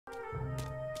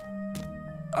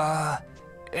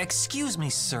Excuse me,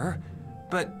 sir,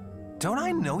 but don't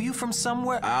I know you from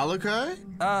somewhere? Alec?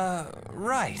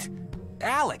 Right.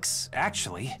 Alex,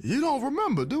 actually. You don't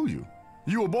remember, do you?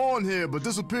 You were born here but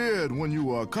disappeared when you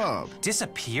were a cub.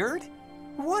 Disappeared?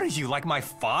 What are you, like my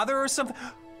father or something?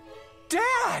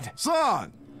 Dad!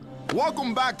 Son,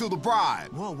 welcome back to the Pride.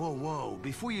 Whoa, whoa, whoa.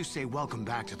 Before you say welcome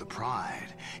back to the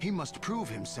Pride, he must prove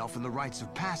himself in the rites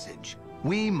of passage.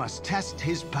 We must test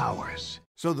his powers.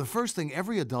 So the first thing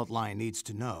every adult lion needs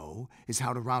to know is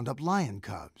how to round up lion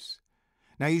cubs.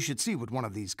 Now you should see what one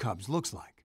of these cubs looks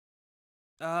like.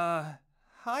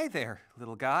 Hi there,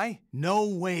 little guy. No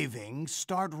waving,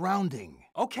 start rounding.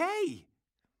 Okay.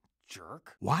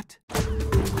 Jerk. What?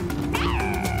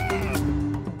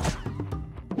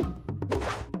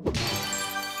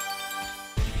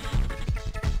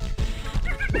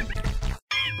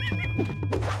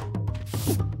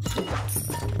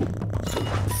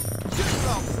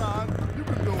 Son, you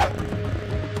can do it.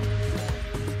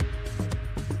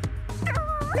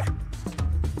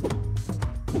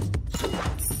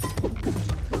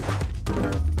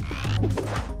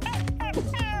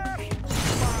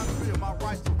 Reminds me of my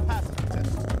rites of passage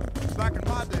test. Back in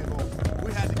my day, though,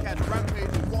 we had to catch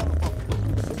rampaging water buffalo.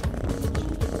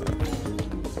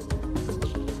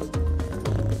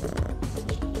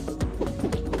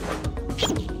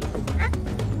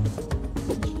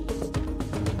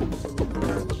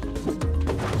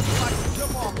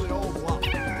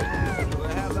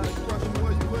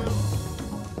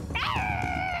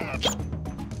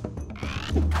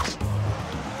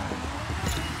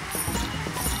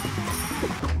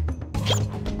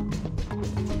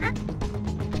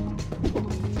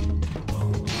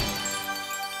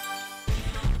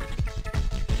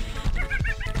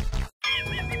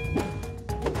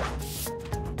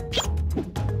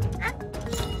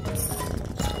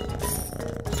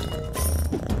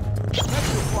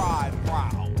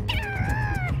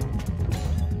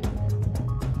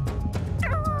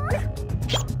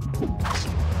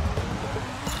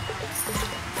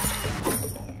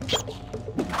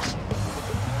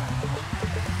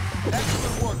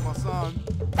 Excellent work, my son.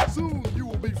 Soon you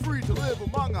will be free to live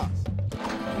among us.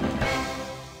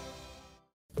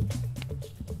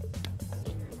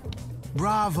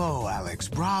 Bravo, Alex,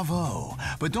 bravo.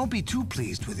 But don't be too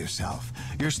pleased with yourself.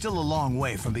 You're still a long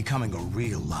way from becoming a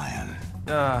real lion.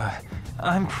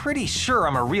 I'm pretty sure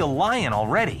I'm a real lion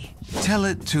already. Tell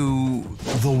it to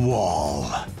the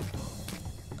wall.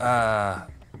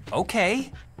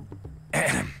 Okay.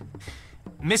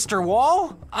 Mr.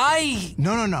 Wall,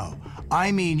 No.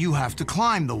 I mean you have to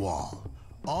climb the wall.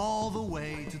 All the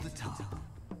way to the top.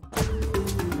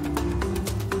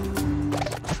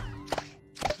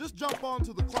 Just jump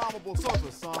onto the climbable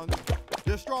surface, son.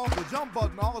 Your stronger jump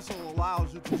button also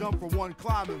allows you to jump from one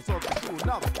climbing surface to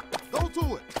another. Go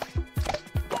to it.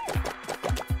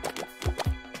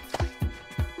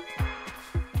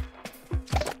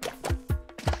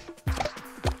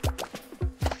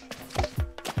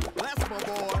 That's my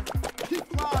boy. Keep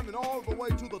climbing all the way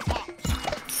to the top.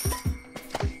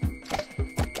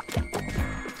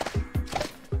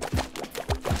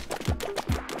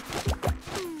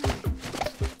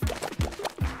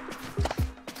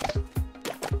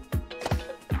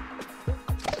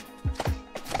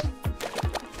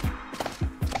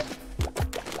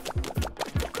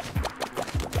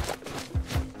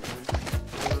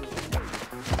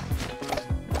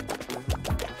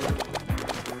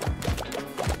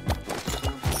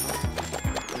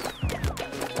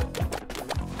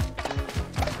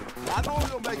 I know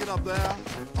you'll make it up there.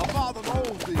 A father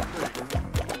knows these things.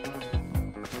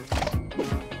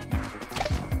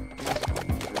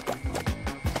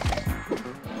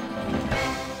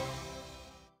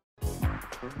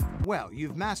 Well,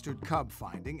 you've mastered cub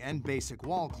finding and basic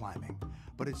wall climbing,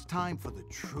 but it's time for the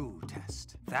true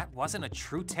test. that wasn't a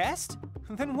true test?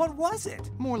 Then what was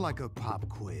it? More like a pop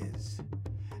quiz.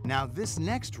 Now, this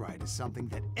next rite is something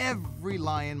that every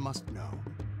lion must know.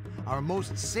 Our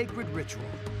most sacred ritual,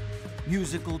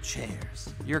 musical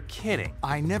chairs. You're kidding.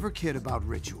 I never kid about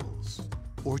rituals,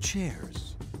 or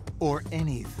chairs, or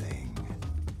anything.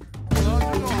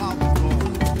 Well, you know how this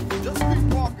goes. Just keep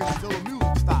walking until the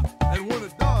music stops. And when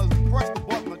it does, press the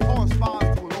button that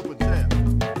corresponds to an open chair.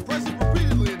 Press it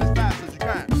repeatedly and as fast as you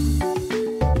can.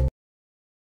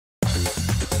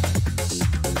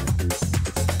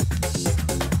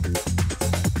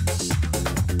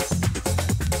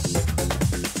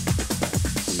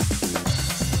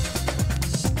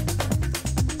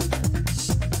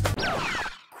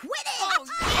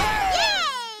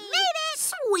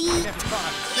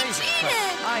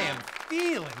 I am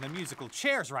feeling the musical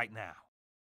chairs right now.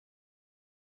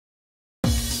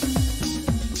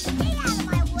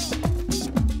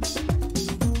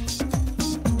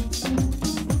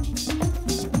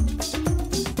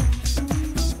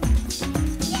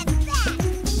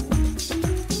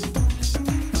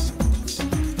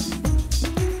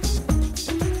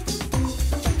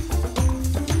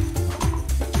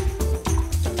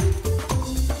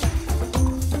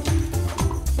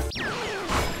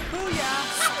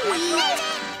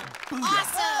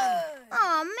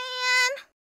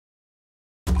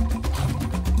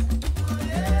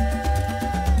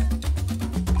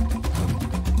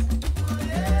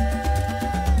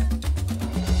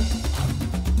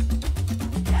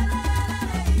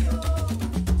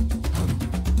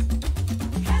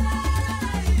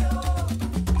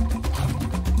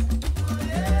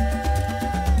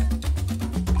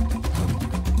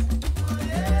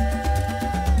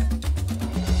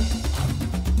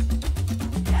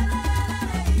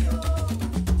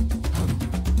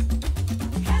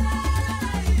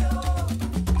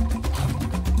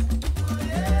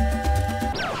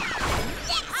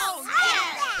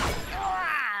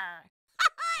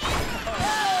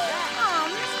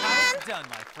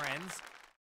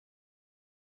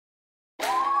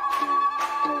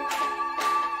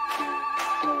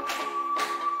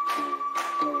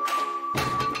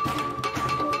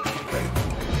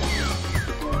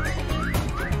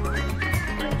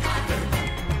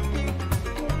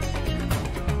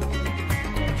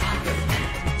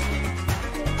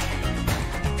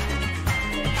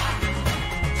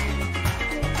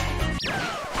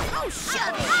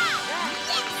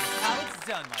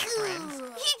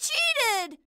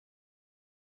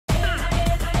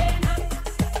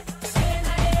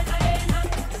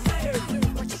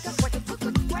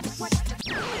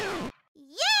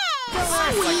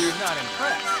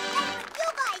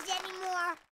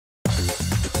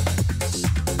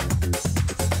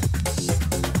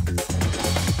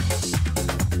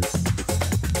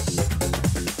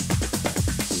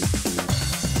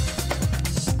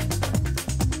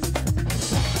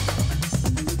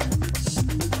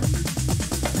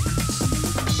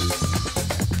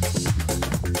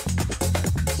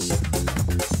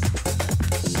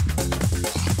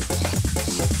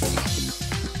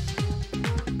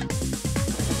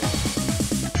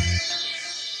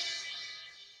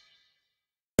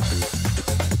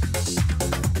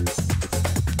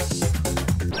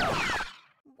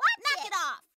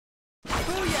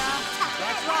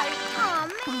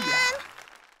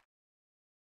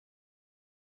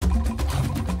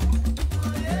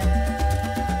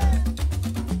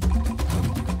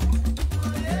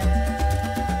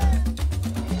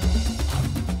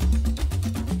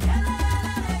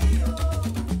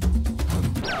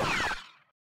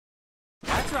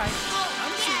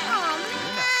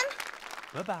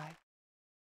 Bye-bye.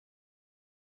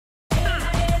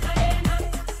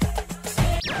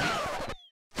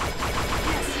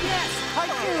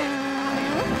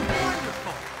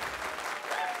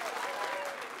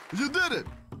 You did it!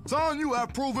 Son, you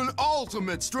have proven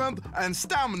ultimate strength and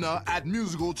stamina at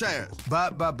musical chairs.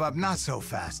 But not so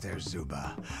fast there,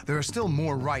 Zuba. There are still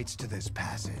more rites to this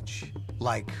passage.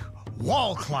 Like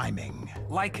wall climbing.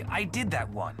 Like I did that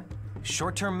one.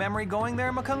 Short-term memory going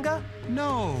there, Makunga?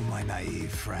 No, my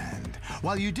naive friend.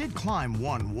 While you did climb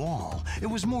one wall, it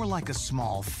was more like a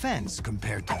small fence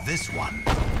compared to this one.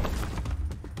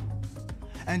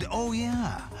 And oh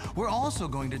yeah, we're also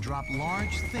going to drop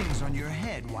large things on your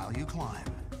head while you climb.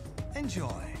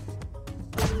 Enjoy.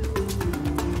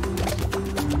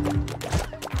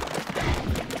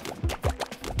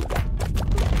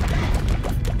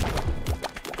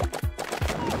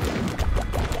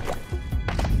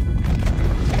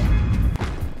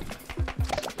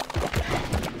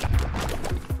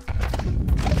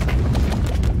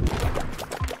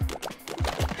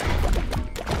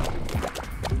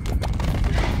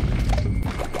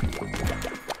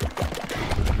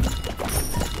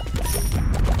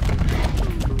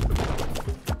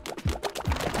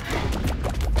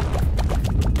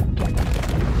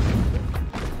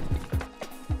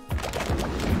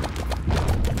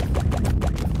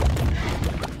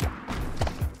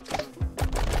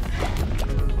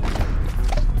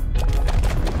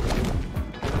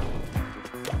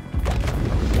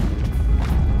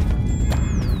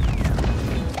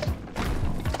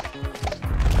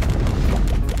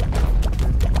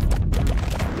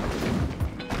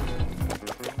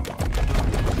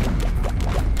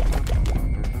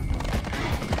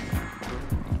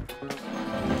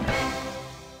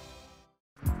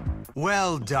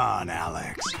 Well done,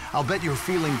 Alex. I'll bet you're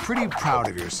feeling pretty proud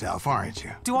of yourself, aren't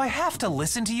you? Do I have to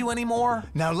listen to you anymore?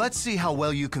 Now let's see how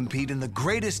well you compete in the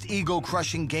greatest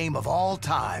ego-crushing game of all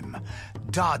time,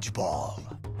 dodgeball.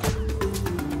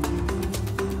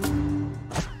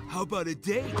 How about a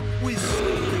date with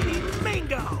Sweet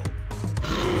Mango?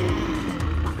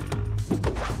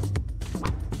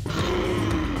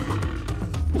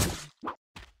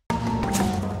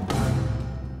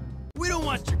 We don't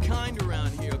want your kind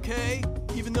around here, okay?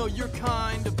 Even though you're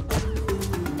kind of...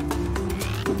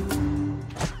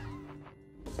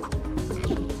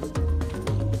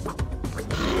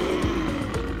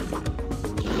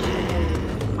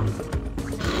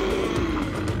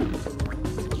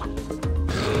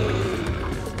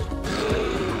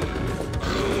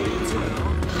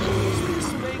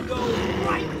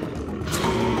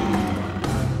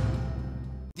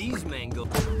 These mango...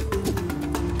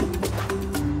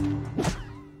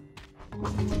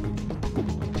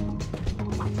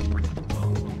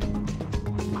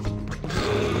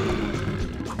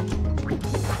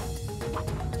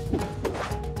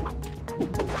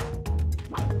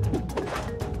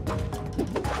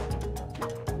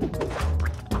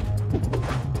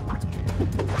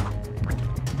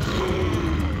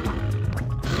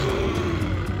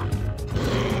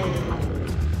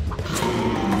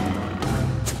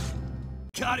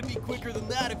 Gotta be quicker than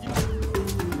that if you...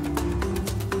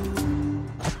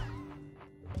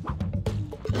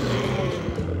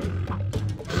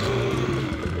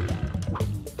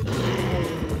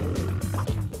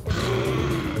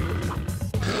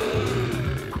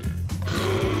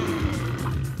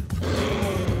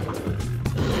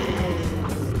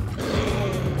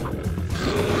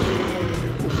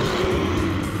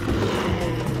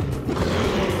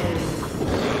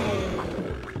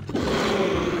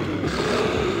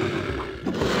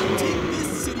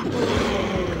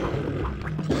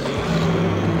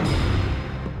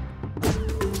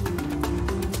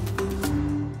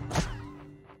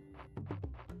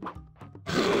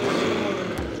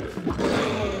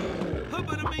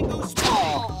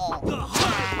 The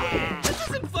hard way! This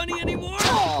isn't funny anymore!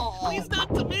 At least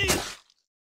not to me!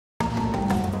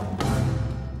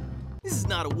 This is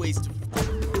not a waste of...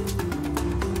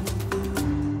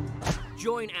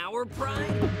 Join our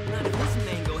pride? Not if this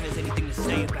mango has anything to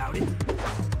say about it.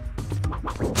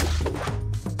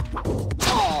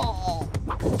 How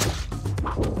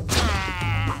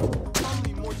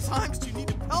many more times do you need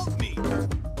to help me?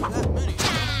 That many.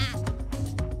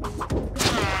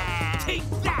 Take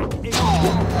that!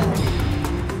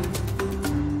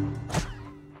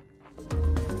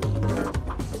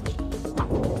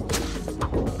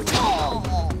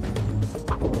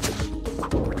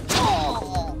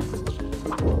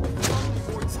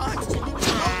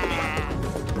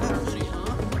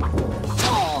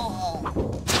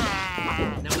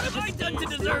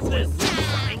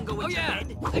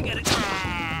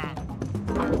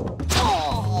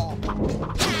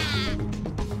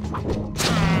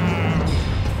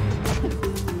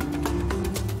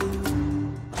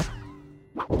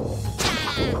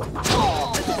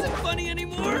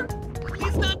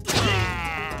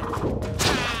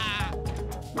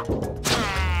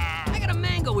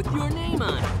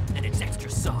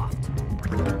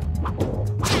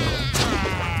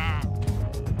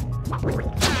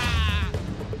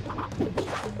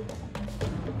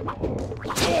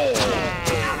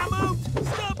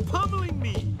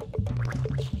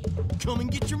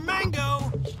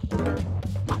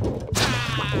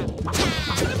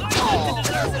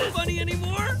 Isn't it funny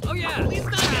anymore? Oh yeah, at least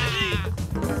not me.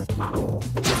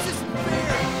 This isn't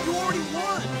fair. You already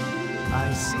won.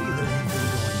 I see that you've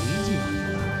been going easy on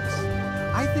your eyes.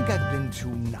 I think I've been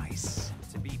too nice.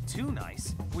 To be too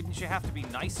nice, wouldn't you have to be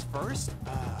nice first?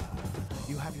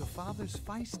 You have your father's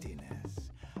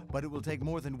feistiness, but it will take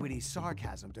more than witty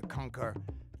sarcasm to conquer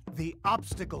the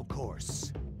obstacle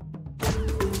course.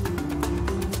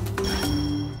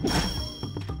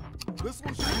 This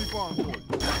one should be fun for you.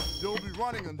 You'll be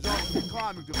running and jumping and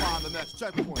climbing to find the next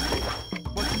checkpoint.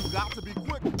 But you've got to be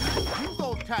quick. Use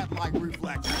those cat-like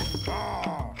reflexes.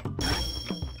 Ah.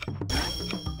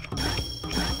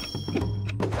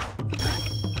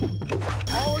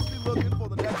 Always be looking for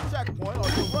the next checkpoint or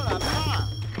you'll run out of time.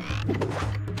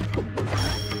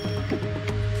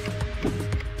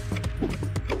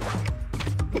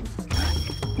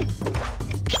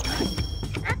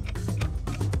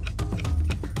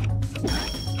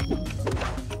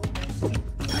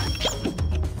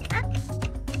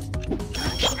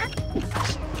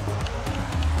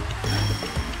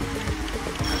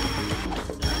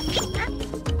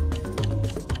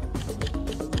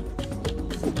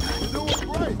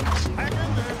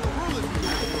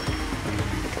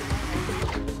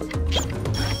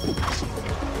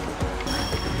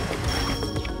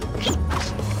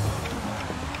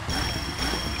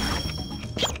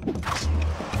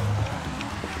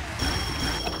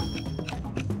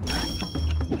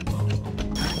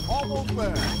 Almost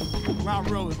there. Not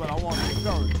really, but I want to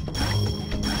encourage you.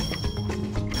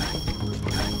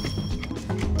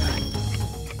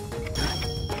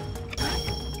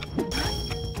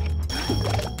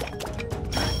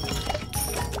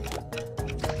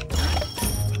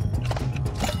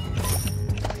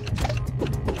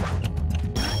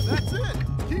 That's it.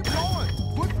 Keep going.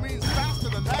 Quick means faster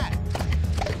than that.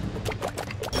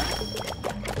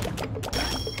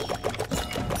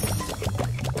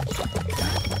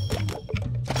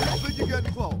 I think you're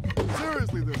getting close.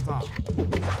 Seriously this time.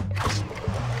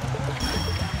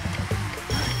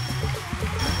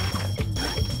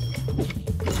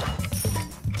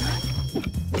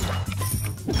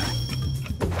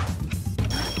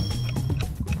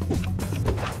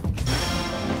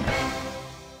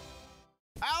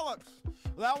 Alex,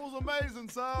 that was amazing,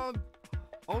 son.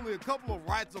 Only a couple of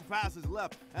rites of passage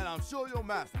left, and I'm sure you'll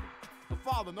master them. The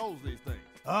father knows these things.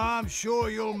 I'm sure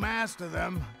you'll master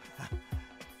them.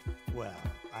 Well,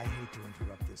 I hate to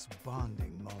interrupt this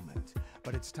bonding moment,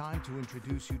 but it's time to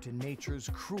introduce you to nature's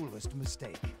cruelest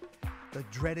mistake. The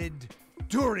dreaded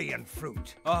durian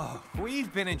fruit. Oh,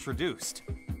 we've been introduced.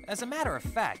 As a matter of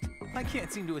fact, I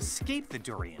can't seem to escape the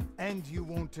durian. And you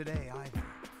won't today either.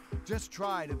 Just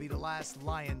try to be the last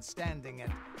lion standing at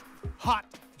hot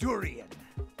durian.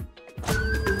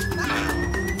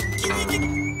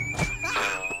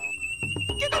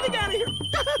 Get the thing out of here!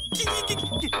 Get the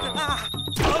thing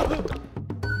out of here!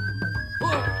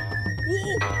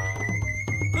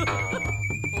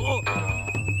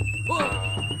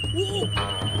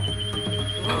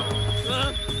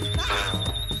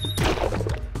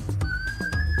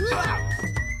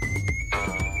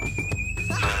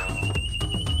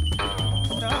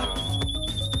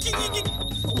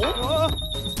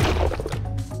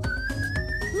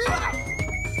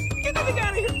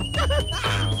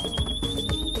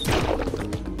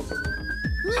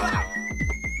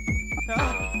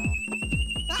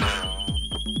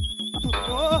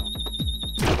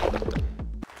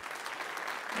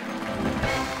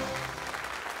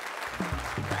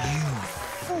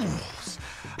 Fools!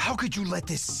 How could you let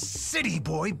this city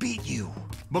boy beat you?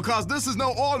 Because this is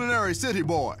no ordinary city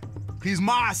boy. He's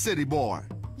my city boy.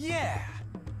 Yeah.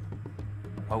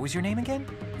 What was your name again?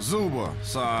 Zuba,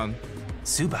 son.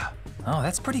 Suba. Oh,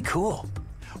 that's pretty cool.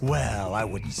 Well, I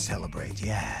wouldn't celebrate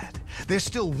yet. There's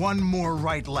still one more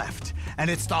rite left, and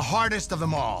it's the hardest of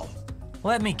them all.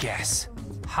 Let me guess.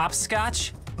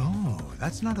 Hopscotch? Oh,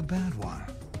 that's not a bad one.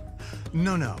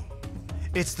 No.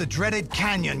 It's the dreaded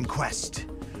Canyon Quest,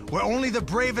 where only the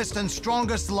bravest and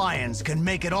strongest lions can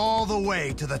make it all the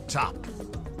way to the top.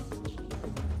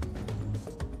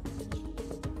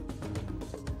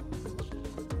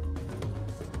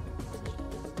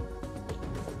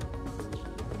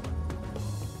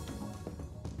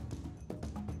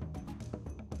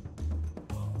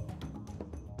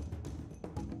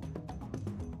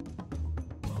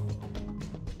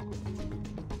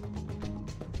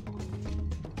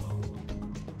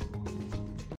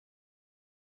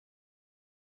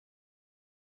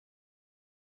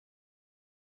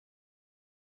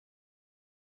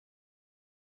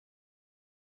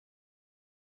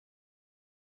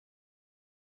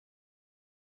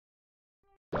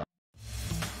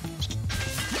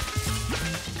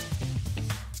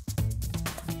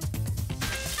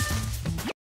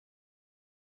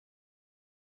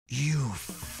 You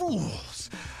fools!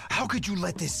 How could you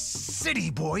let this city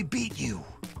boy beat you?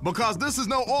 Because this is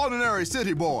no ordinary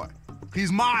city boy.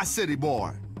 He's my city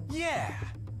boy. Yeah.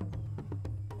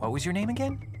 What was your name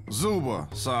again? Zuba,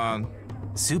 son.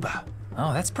 Zuba.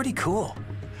 Oh, that's pretty cool.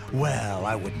 Well,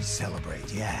 I wouldn't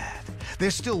celebrate yet.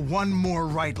 There's still one more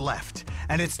rite left,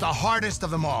 and it's the hardest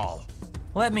of them all.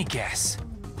 Let me guess.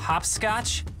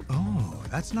 Hopscotch? Oh,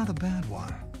 that's not a bad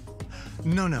one.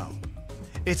 No.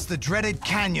 It's the dreaded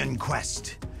Canyon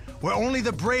Quest, where only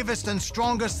the bravest and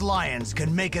strongest lions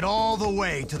can make it all the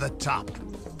way to the top.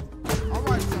 All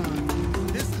right, son.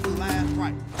 This is the last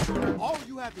right. All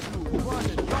you have to do is run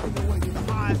and jump your way to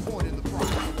the highest point in the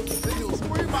prize. Then you'll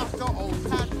scream out your old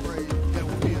catchphrase that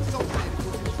will be associated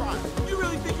with your triumph. You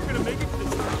really think you're gonna make it to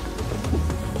this time?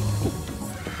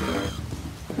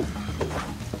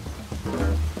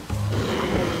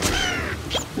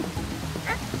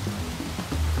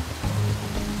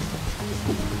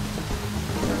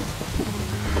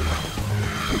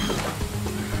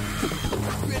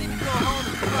 Ready to go home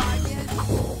and cry yet?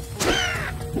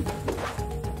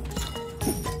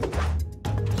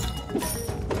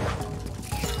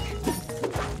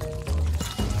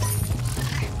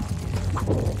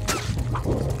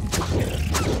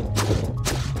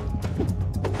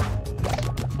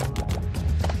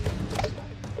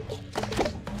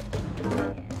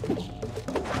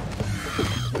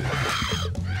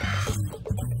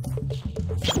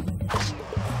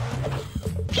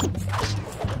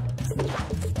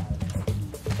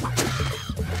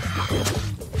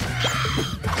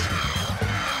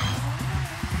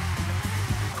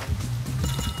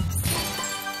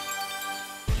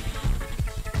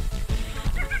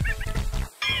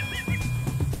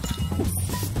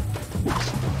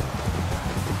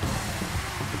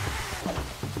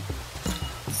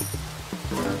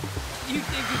 You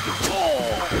think you can...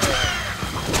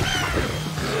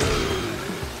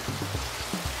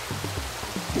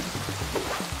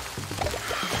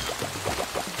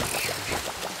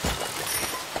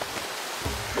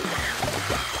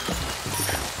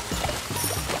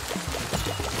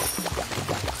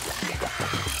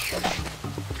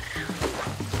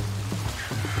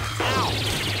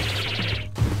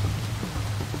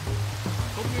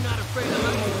 Hope you're not afraid of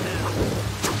onions now.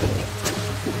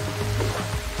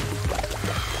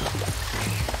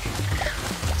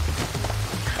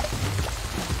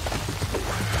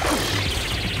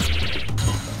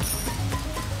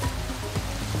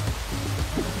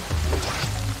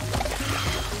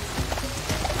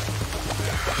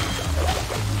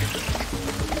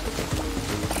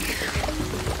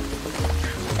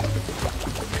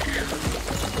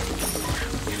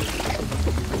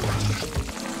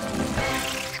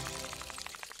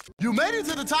 You made it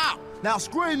to the top. Now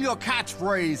scream your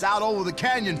catchphrase out over the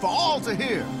canyon for all to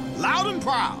hear, loud and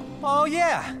proud. Oh,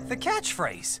 yeah, the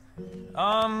catchphrase.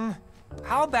 How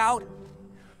about...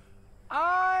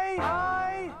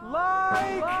 I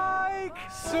like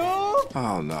soup?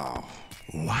 Oh, no.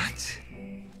 What?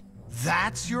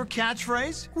 That's your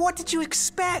catchphrase? What did you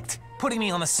expect? Putting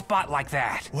me on the spot like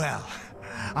that. Well,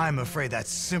 I'm afraid that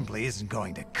simply isn't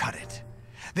going to cut it.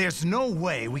 There's no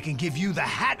way we can give you the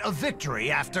Hat of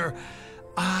Victory after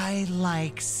I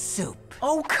like soup.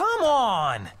 Oh, come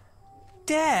on!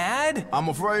 Dad! I'm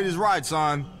afraid he's right,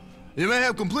 son. You may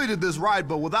have completed this right,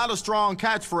 but without a strong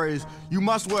catchphrase, you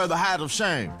must wear the hat of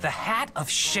shame. The Hat of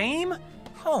Shame?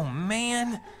 Oh,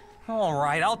 man. All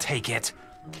right, I'll take it.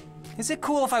 Is it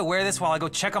cool if I wear this while I go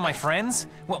check on my friends?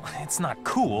 Well, it's not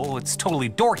cool, it's totally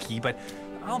dorky, but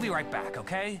I'll be right back,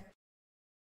 okay?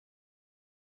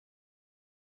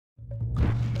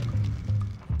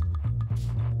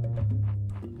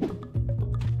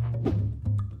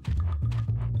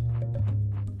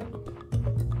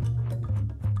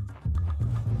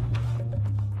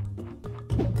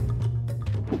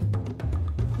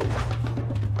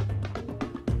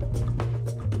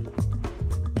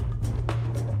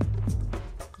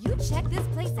 You checked this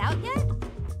place out yet?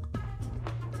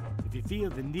 If you feel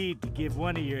the need to give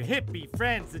one of your hippie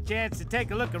friends the chance to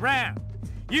take a look around,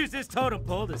 use this totem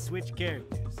pole to switch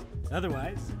characters.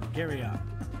 Otherwise, carry on.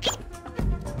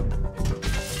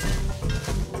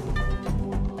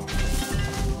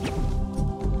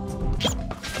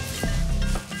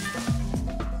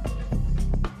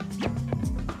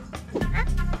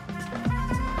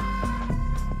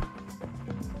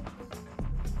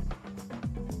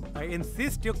 I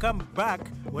insist you come back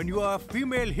when you are a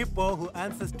female hippo who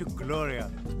answers to Gloria.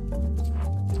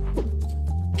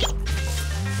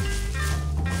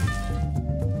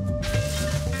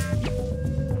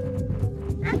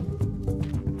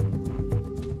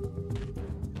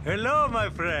 Hello, my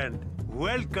friend.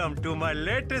 Welcome to my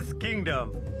latest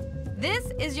kingdom.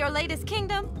 This is your latest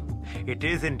kingdom? It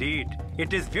is indeed.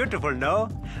 It is beautiful, no?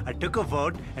 I took a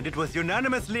vote, and it was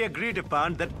unanimously agreed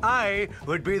upon that I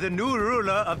would be the new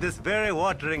ruler of this very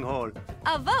watering hole.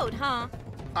 A vote, huh?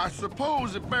 I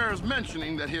suppose it bears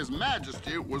mentioning that His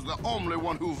Majesty was the only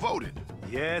one who voted.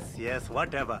 Yes,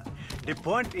 whatever. The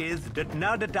point is that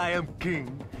now that I am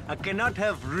king, I cannot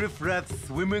have riffraff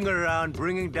swimming around,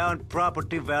 bringing down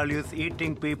property values,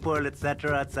 eating people,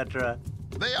 etc., etc.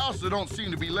 They also don't seem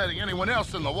to be letting anyone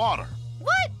else in the water.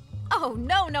 What? Oh,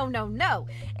 no.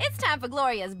 It's time for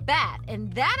Gloria's bath,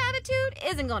 and that attitude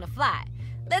isn't gonna fly.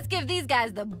 Let's give these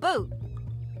guys the boot.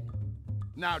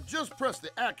 Now just press the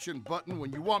action button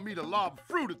when you want me to lob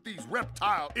fruit at these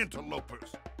reptile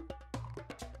interlopers.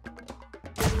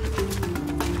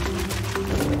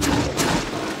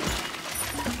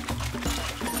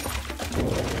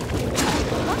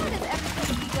 Why does every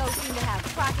place we go seem to have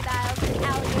crocodiles and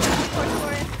alligators for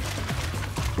tourists?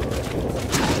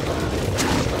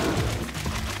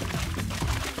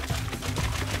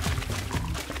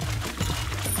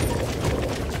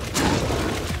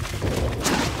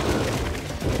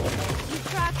 You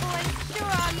croc boys sure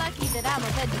are lucky that I'm a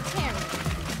vegetarian.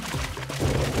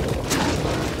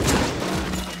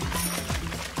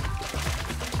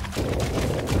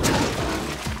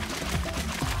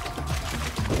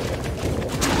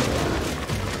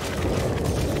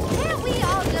 Can't we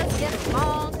all just get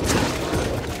along?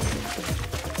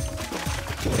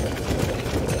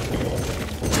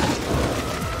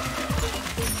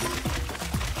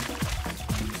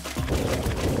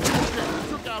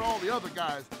 Took out all the other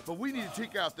guys, but we need to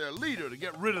take out their leader to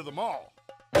get rid of them all.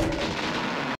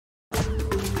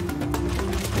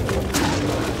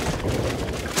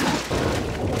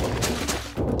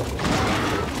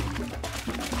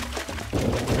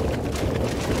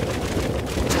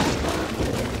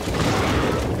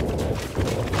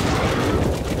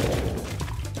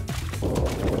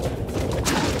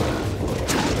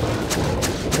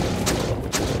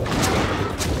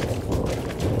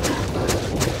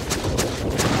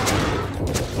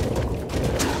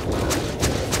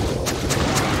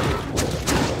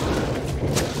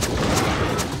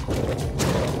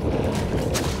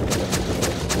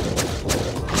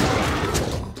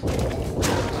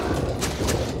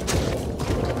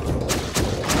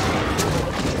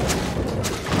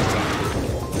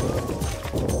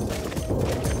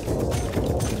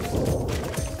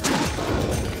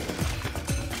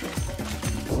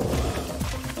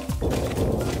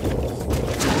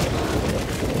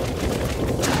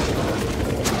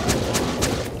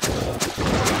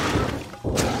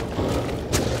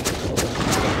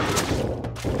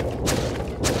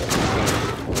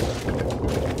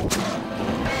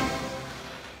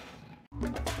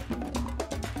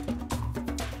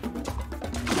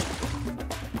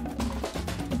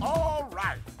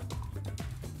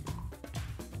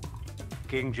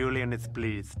 King Julian is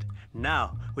pleased.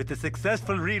 Now, with the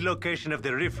successful relocation of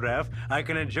the riffraff, I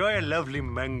can enjoy a lovely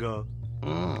mango.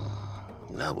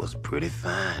 That was pretty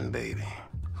fine, baby.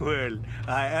 Well,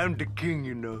 I am the king,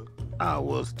 you know. I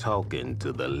was talking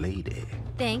to the lady.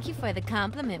 Thank you for the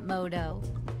compliment, Modo.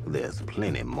 There's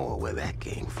plenty more where that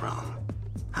came from.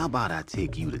 How about I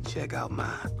take you to check out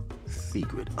my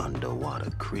secret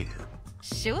underwater crib?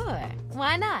 Sure,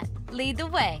 why not? Lead the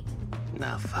way.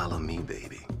 Now follow me,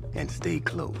 baby, and stay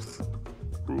close.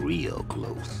 Real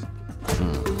close.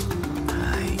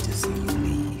 I hate to see you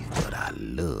leave, but I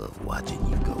love watching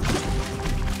you go.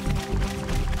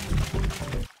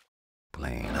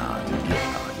 Playing hard to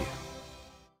get, are you?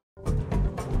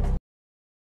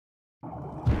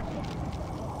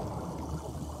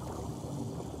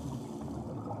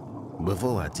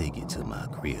 Before I take you to my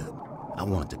crib, I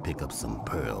want to pick up some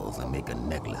pearls and make a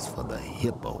necklace for the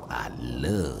hippo I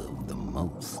love the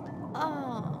most.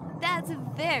 Oh, that's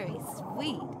very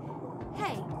sweet.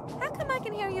 Hey, how come I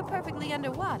can hear you perfectly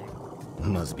underwater?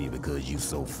 Must be because you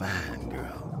so fine,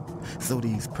 girl. So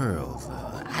these pearls,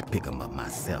 I'd pick them up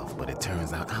myself, but it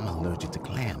turns out I'm allergic to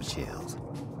clamshells.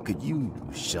 Could you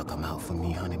shuck them out for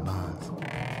me, honey buns?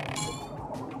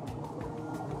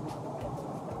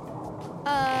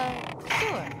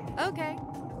 Sure, okay.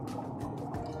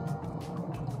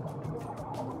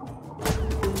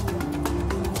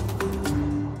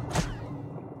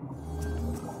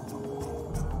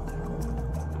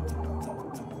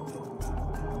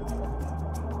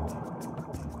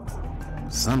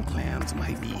 Some clams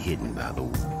might be hidden by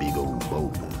those big old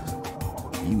boulders.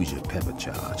 Use your pepper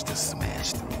charge to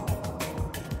smash through.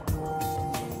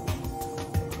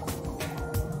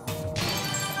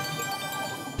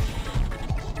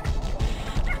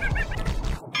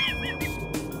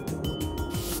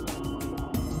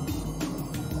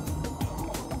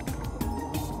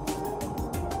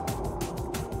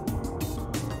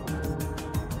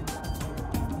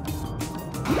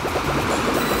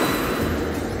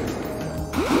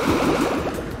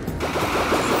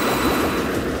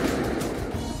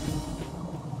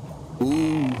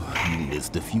 Ooh, you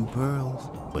missed a few pearls,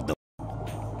 but the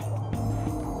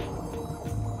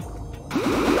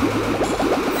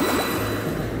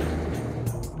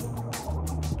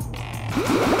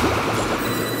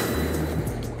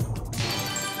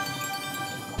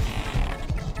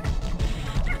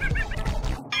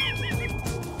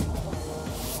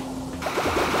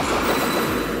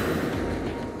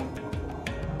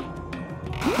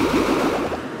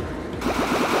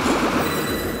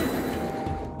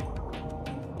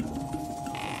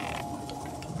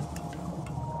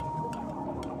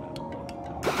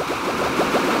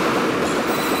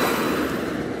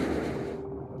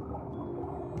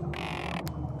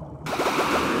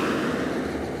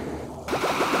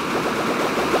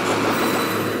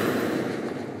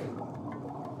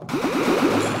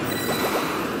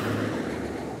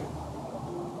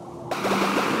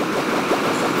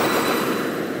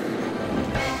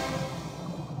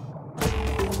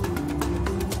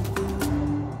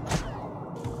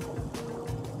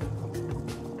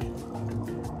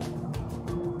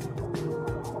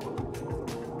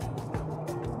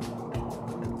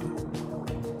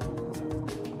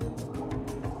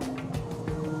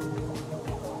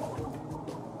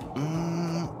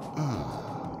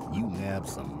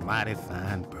some mighty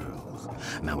fine pearls.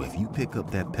 Now, if you pick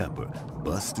up that pepper,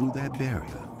 bust through that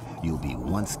barrier, you'll be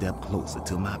one step closer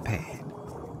to my pad.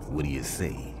 What do you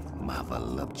say, my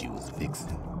voluptuous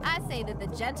vixen? I say that the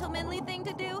gentlemanly thing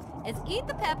to do is eat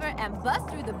the pepper and bust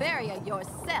through the barrier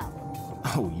yourself.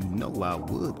 Oh, you know I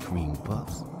would, Cream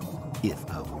Puffs, if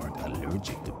I weren't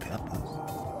allergic to peppers.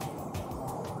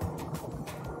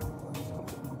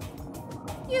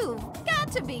 You've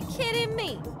got to be kidding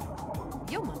me.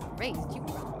 Your mama raised you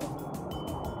wrong.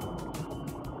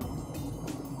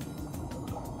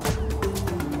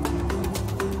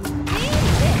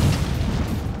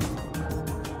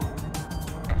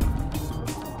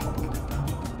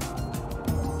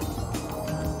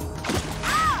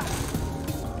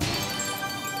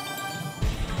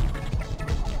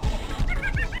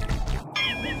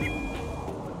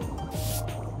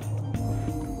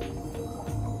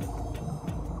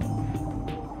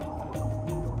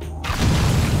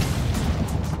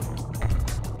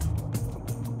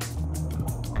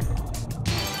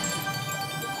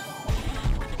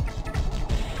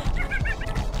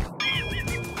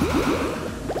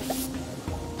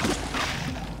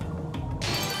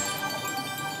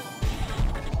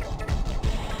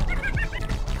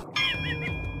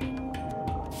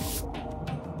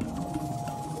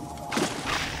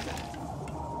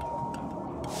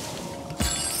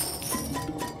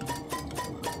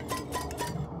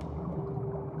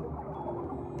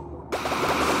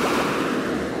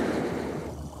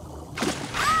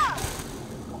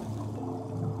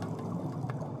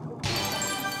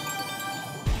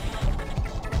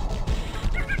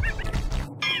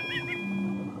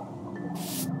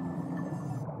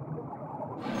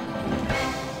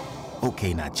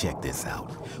 Okay, now check this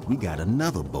out. We got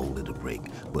another boulder to break,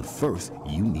 but first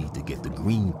you need to get the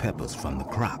green peppers from the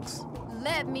crocs.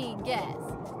 Let me guess.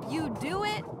 You do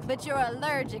it, but you're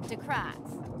allergic to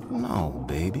crocs. No,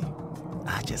 baby.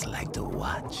 I just like to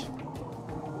watch.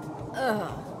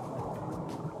 Ugh.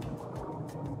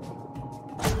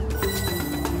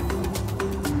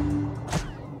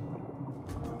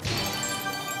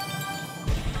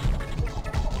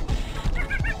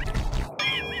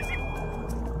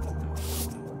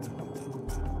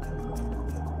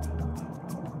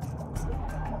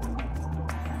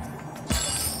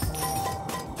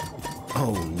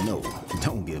 Oh, no.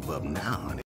 Don't give up now,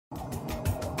 honey.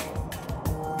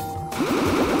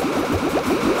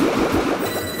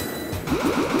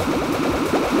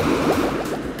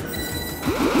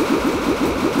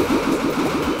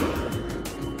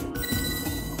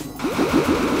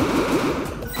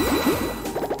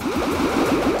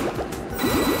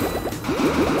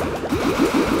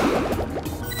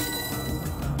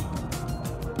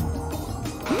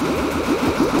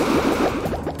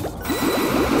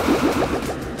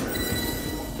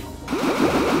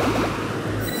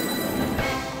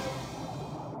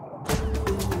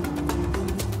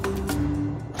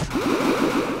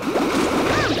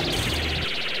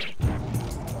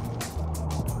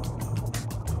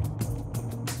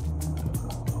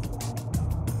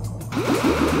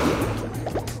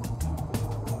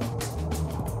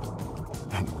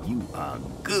 You are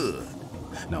good.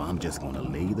 Now I'm just gonna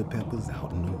lay the peppers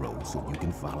out in a row so you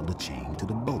can follow the chain to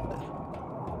the boulder.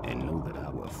 And know that I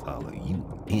will follow you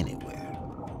anywhere.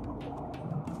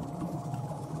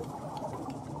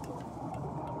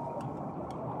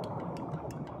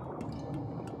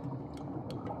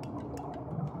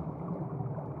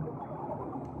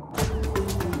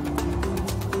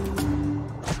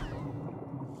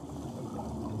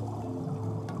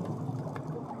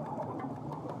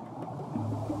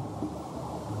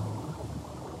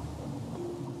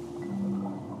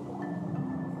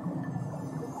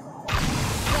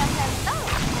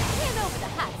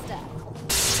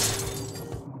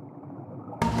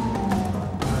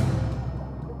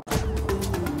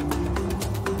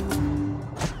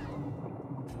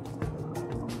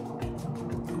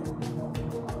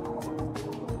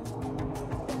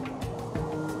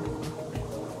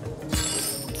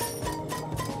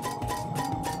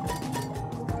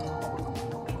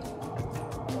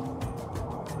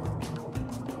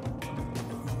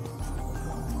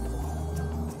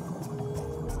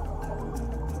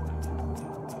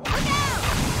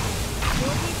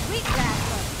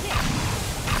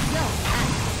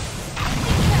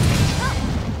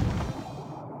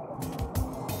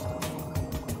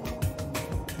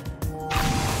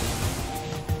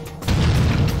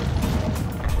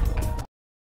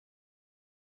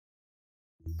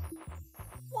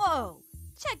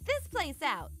 place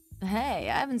out. Hey,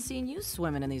 I haven't seen you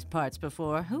swimming in these parts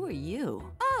before. Who are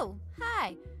you? Oh,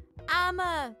 hi. I'm,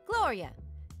 Gloria.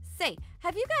 Say,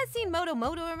 have you guys seen Moto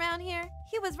around here?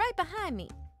 He was right behind me.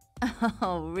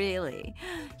 Oh, really?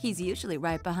 He's usually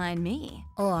right behind me.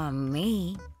 Or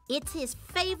me. It's his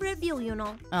favorite view, you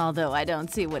know. Although I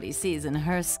don't see what he sees in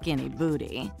her skinny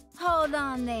booty. Hold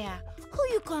on there.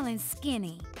 Who you calling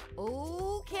skinny?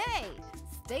 Okay,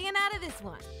 staying out of this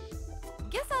one.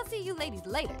 Guess I'll see you ladies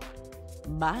later.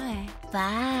 Bye.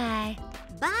 Bye.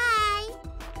 Bye.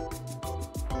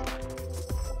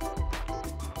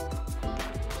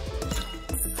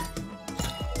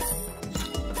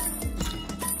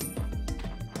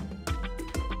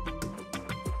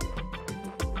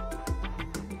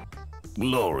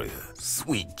 Gloria,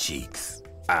 sweet cheeks.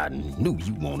 I knew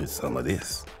you wanted some of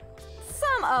this.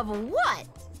 Some of what?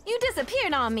 You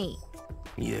disappeared on me.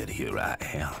 Yet here I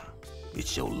am.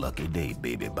 It's your lucky day,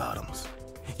 baby bottoms.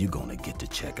 You're gonna get to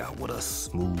check out what a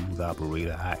smooth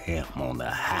operator I am on the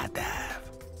high dive.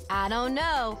 I don't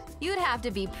know. You'd have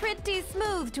to be pretty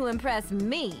smooth to impress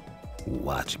me.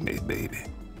 Watch me, baby.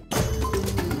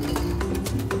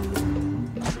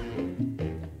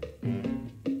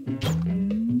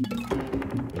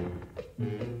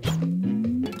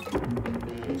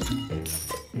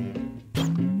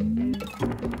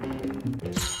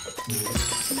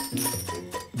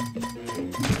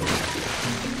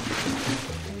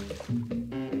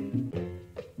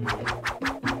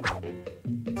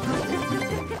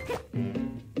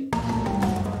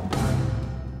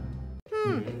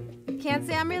 Can't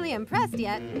say I'm really impressed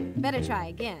yet. Better try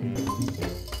again.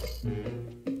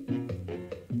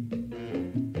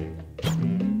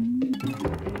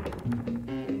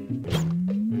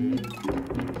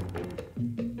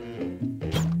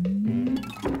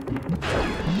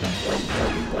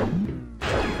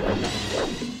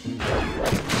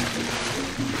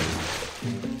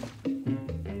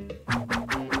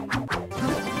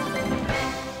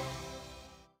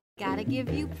 Gotta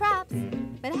give you props.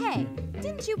 But hey,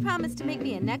 didn't you promise to make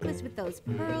me a necklace with those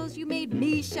pearls you made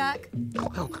me shuck?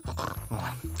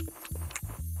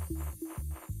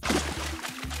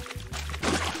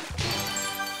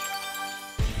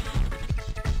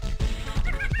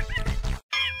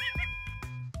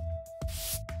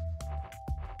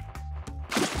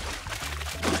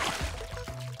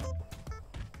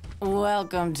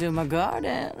 Welcome to my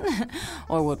garden.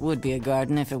 Or what would be a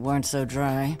garden if it weren't so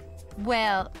dry.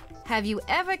 Well, have you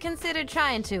ever considered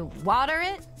trying to water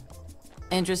it?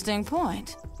 Interesting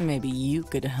point. Maybe you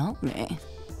could help me.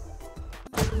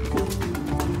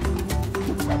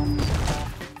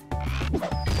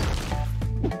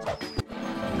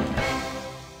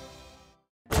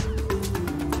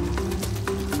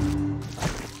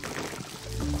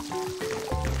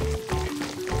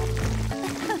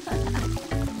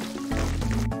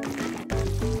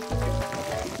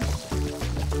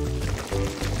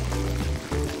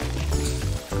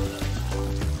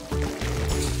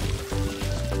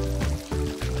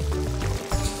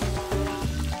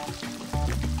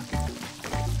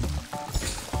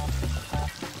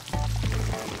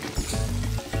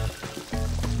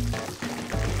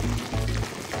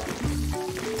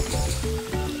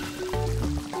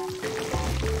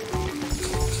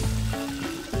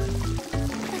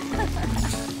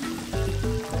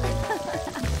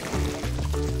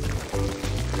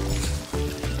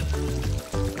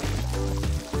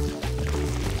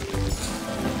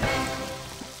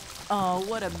 Oh,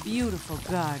 what a beautiful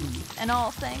garden. And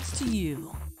all thanks to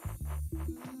you.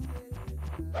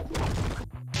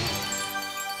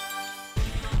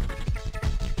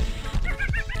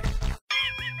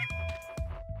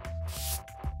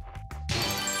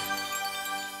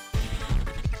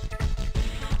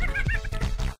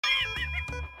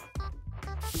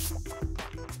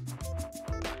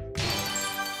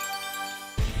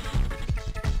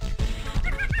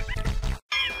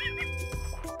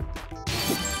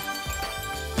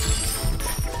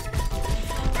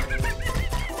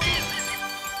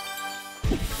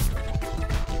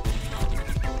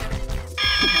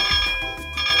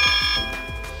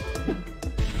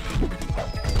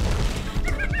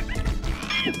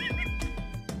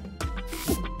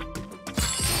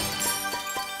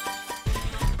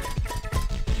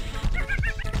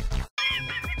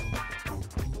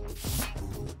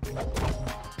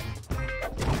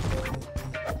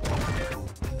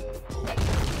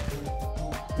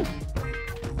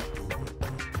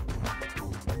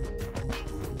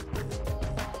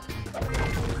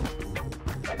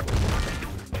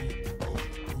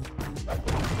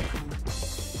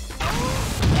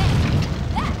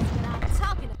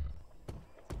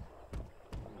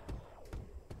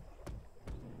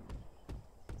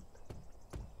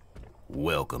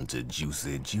 Welcome to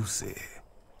Juicy Juicy,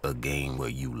 a game where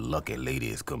you lucky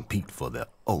ladies compete for the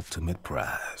ultimate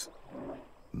prize.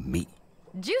 Me.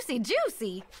 Juicy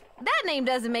Juicy? That name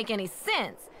doesn't make any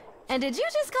sense. And did you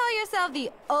just call yourself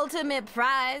the ultimate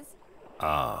prize?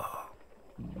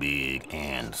 Big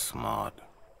and smart.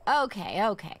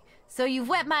 Okay. So you've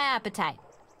whet my appetite.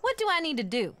 What do I need to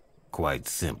do? Quite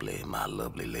simply, my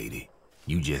lovely lady.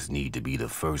 You just need to be the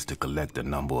first to collect a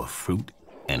number of fruit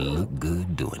and look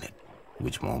good doing it,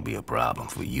 which won't be a problem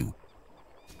for you.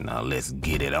 Now let's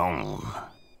get it on.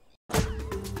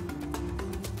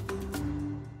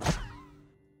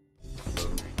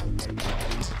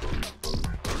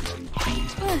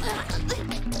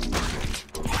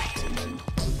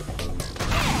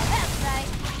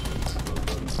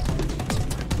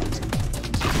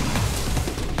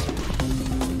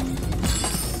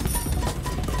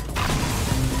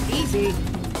 Easy.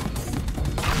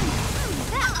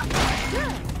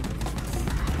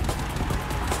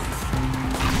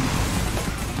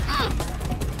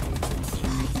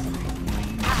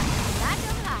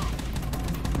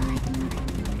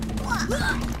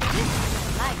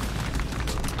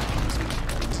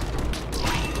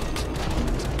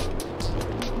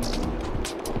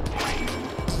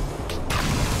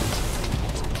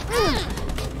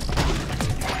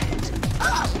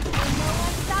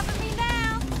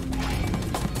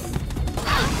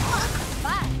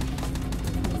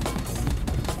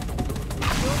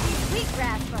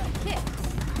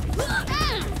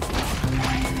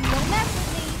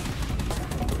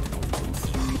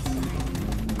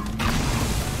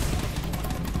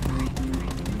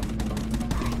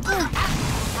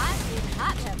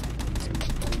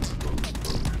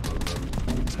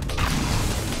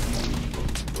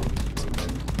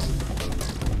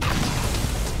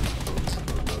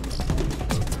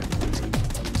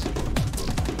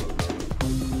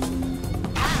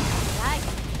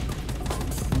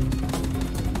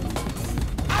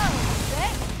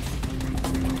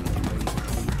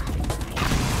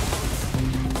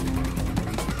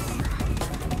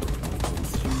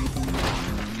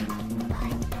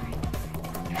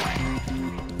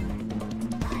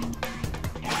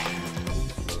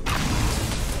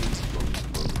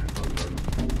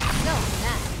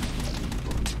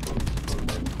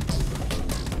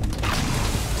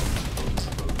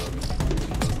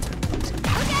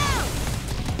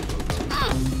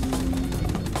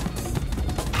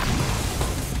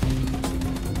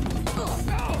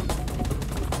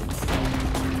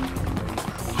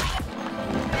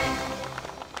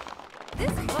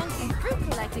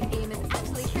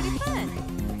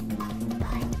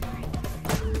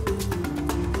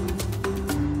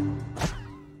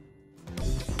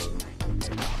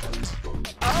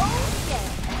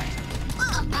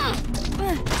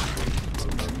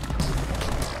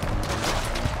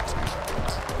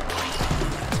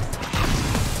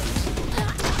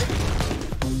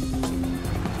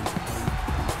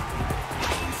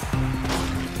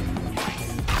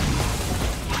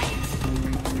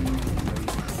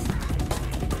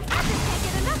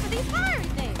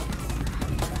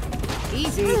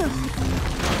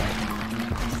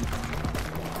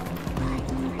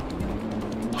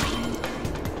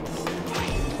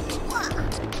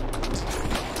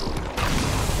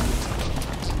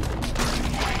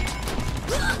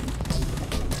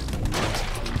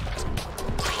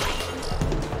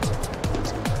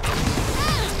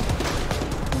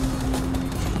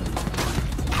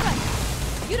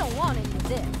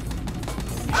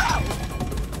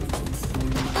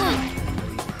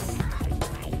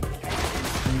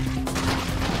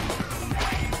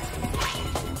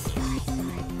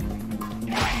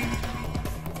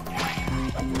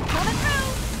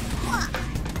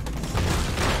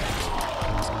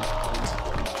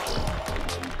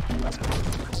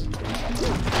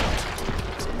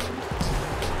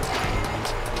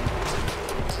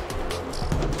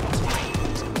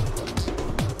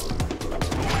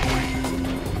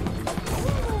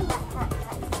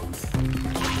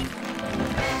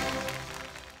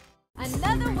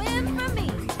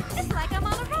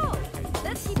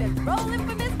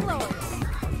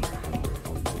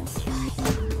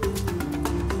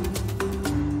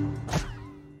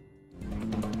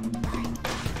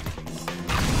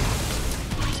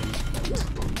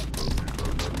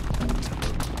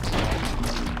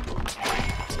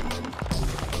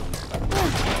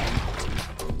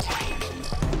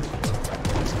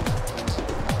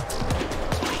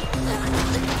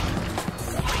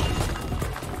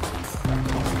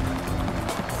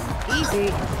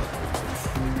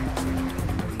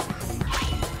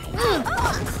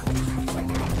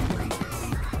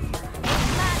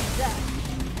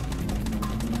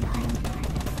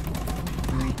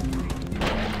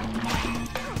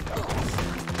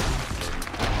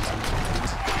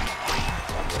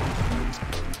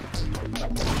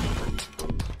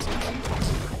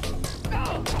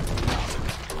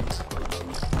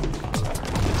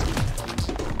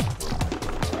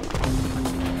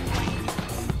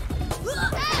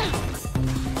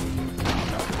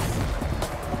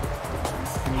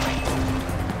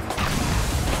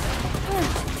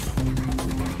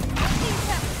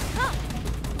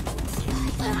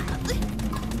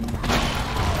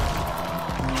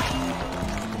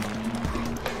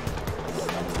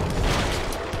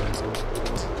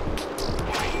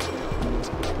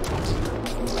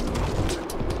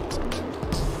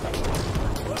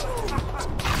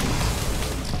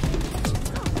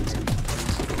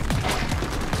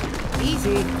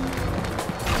 easy.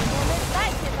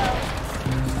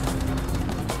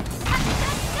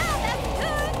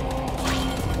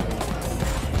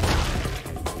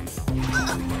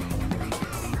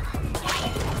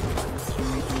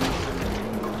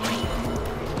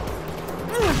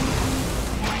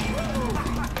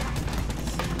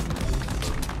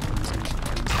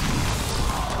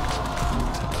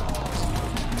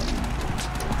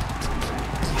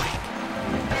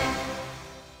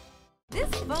 This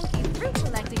funky fruit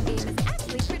collecting game is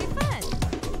actually pretty fun.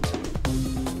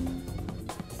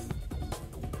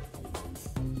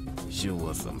 Sure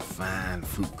was some fine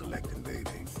fruit collecting,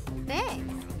 baby.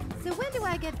 Thanks. So when do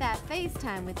I get that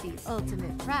FaceTime with the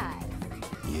ultimate prize?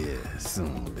 Yeah,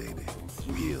 soon, baby.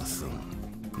 Real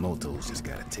soon. Moto's just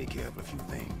gotta take care of a few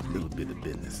things. Little bit of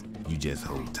business. You just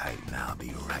hold tight and I'll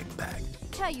be right back.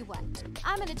 Tell you what,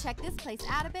 I'm gonna check this place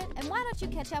out a bit, and why don't you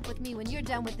catch up with me when you're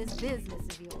done with this business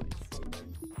of yours?